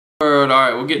But all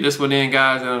right, we'll get this one in,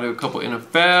 guys. And I'll do a couple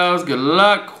NFLs. Good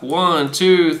luck. 1,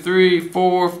 2, 3,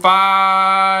 4,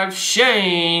 5.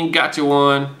 Shane, got you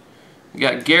one. We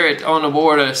got Garrett on the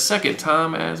board a second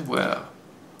time as well.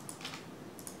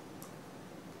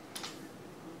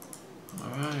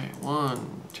 All right,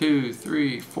 1, 2,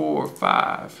 3, 4,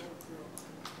 5.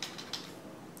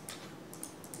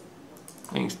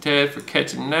 Thanks, Ted, for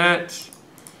catching that.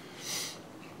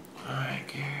 All right,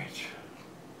 Garrett.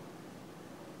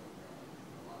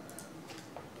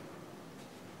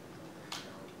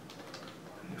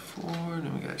 4,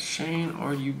 then we got Shane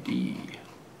RUD.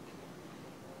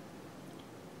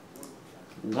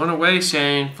 One away,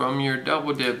 Shane, from your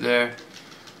double dip there.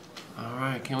 All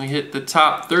right, can we hit the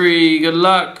top 3? Good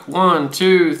luck. 1,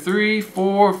 2, 3,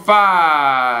 4,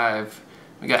 5.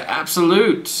 We got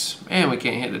Absolute. Man, we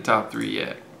can't hit the top 3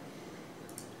 yet.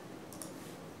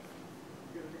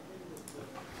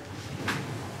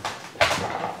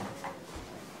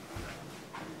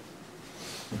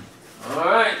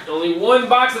 Alright, only one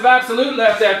box of Absolute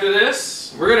left after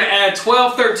this. We're going to add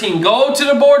 12, 13 gold to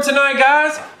the board tonight,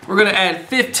 guys. We're going to add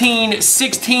 15,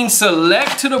 16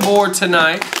 select to the board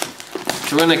tonight.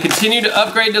 So we're going to continue to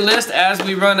upgrade the list as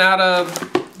we run out of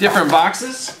different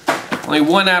boxes. Only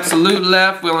one Absolute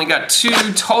left. We only got 2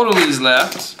 totalies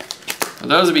left. So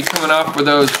those will be coming off for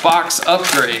those box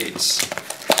upgrades.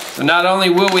 So not only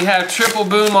will we have triple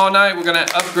boom all night, we're going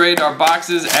to upgrade our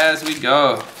boxes as we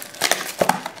go.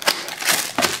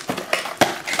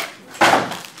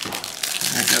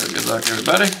 Good luck,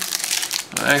 everybody.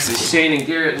 Actually, Shane and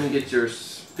Garrett, let me get your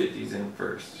 50s in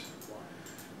first.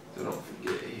 So don't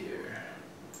forget here.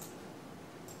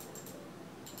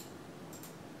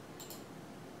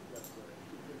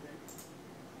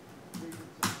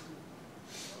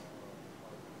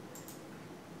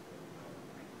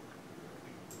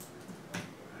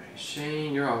 Alright,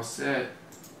 Shane, you're all set.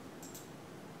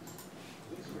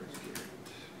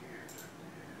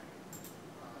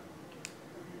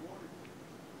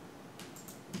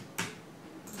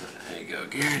 Go,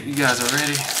 Garrett, you guys are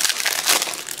ready.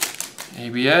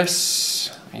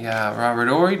 ABS, we got Robert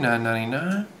Ory,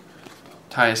 $9.99.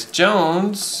 Tyus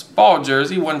Jones, ball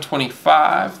jersey,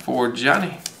 $125 for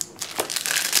Johnny.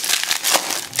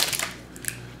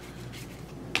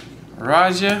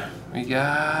 Raja, we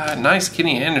got nice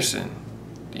Kenny Anderson,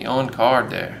 the on card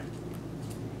there.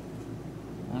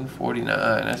 $149,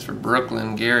 that's for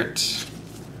Brooklyn, Garrett.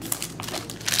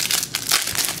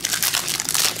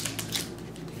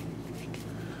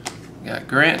 Got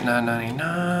Grant,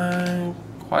 $9.99.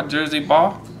 Quad jersey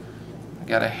ball. I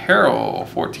got a Harrell,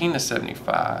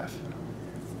 14/75.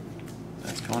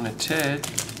 That's going to Ted.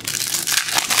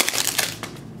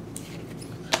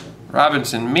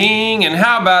 Robinson Ming, and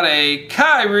how about a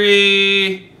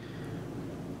Kyrie?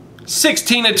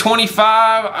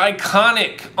 16/25,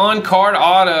 iconic on card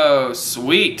auto.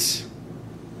 Sweet.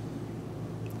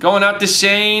 Going out to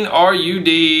Shane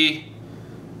RUD.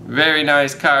 Very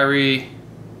nice, Kyrie.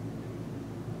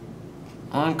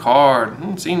 On card.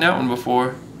 Haven't seen that one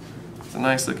before. It's a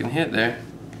nice looking hit there.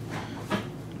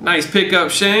 Nice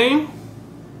pickup, Shane.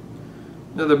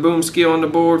 Another boom skill on the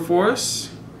board for us.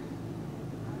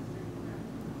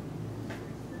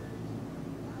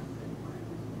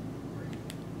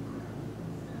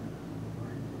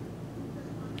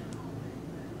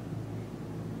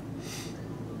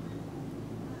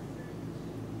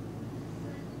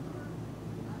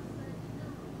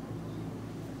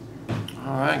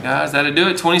 Alright guys, that'll do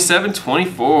it.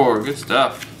 27-24. Good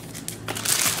stuff.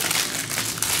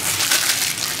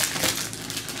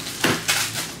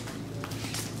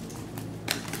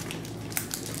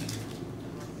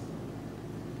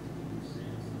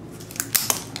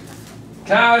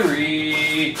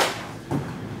 Kyrie.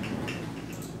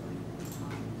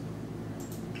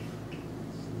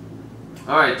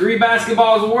 Alright, 3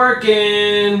 basketballs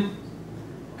working.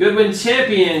 Goodwin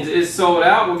Champions is sold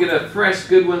out. We'll get a fresh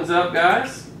Goodwins up,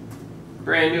 guys.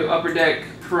 Brand new Upper Deck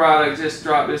product just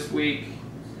dropped this week.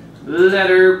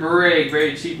 Letter break.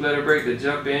 Very cheap letter break to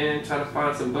jump in. Try to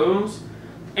find some booms.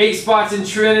 8 spots in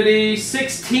Trinity.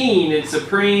 16 in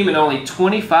Supreme. And only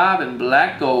 25 in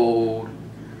Black Gold.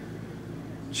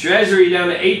 Treasury down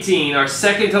to 18. Our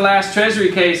second to last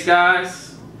Treasury case,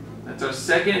 guys. That's our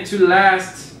second to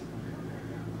last.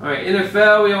 Alright,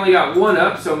 NFL, we only got 1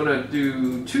 up, so I'm going to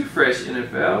do 2 fresh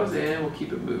NFLs, and we'll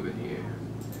keep it moving here.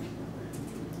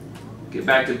 Get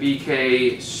back to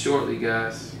BK shortly,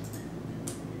 guys.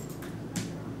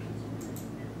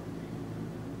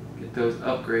 Get those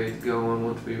upgrades going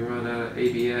once we run out of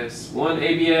ABS. 1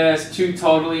 ABS, 2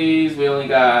 totalies. We only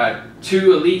got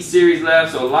 2 Elite Series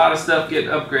left, so a lot of stuff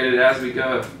getting upgraded as we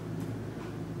go.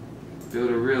 Build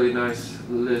a really nice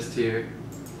list here.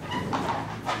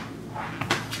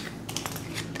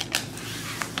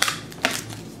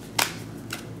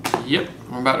 Yep,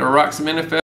 we're about to rock some NFL.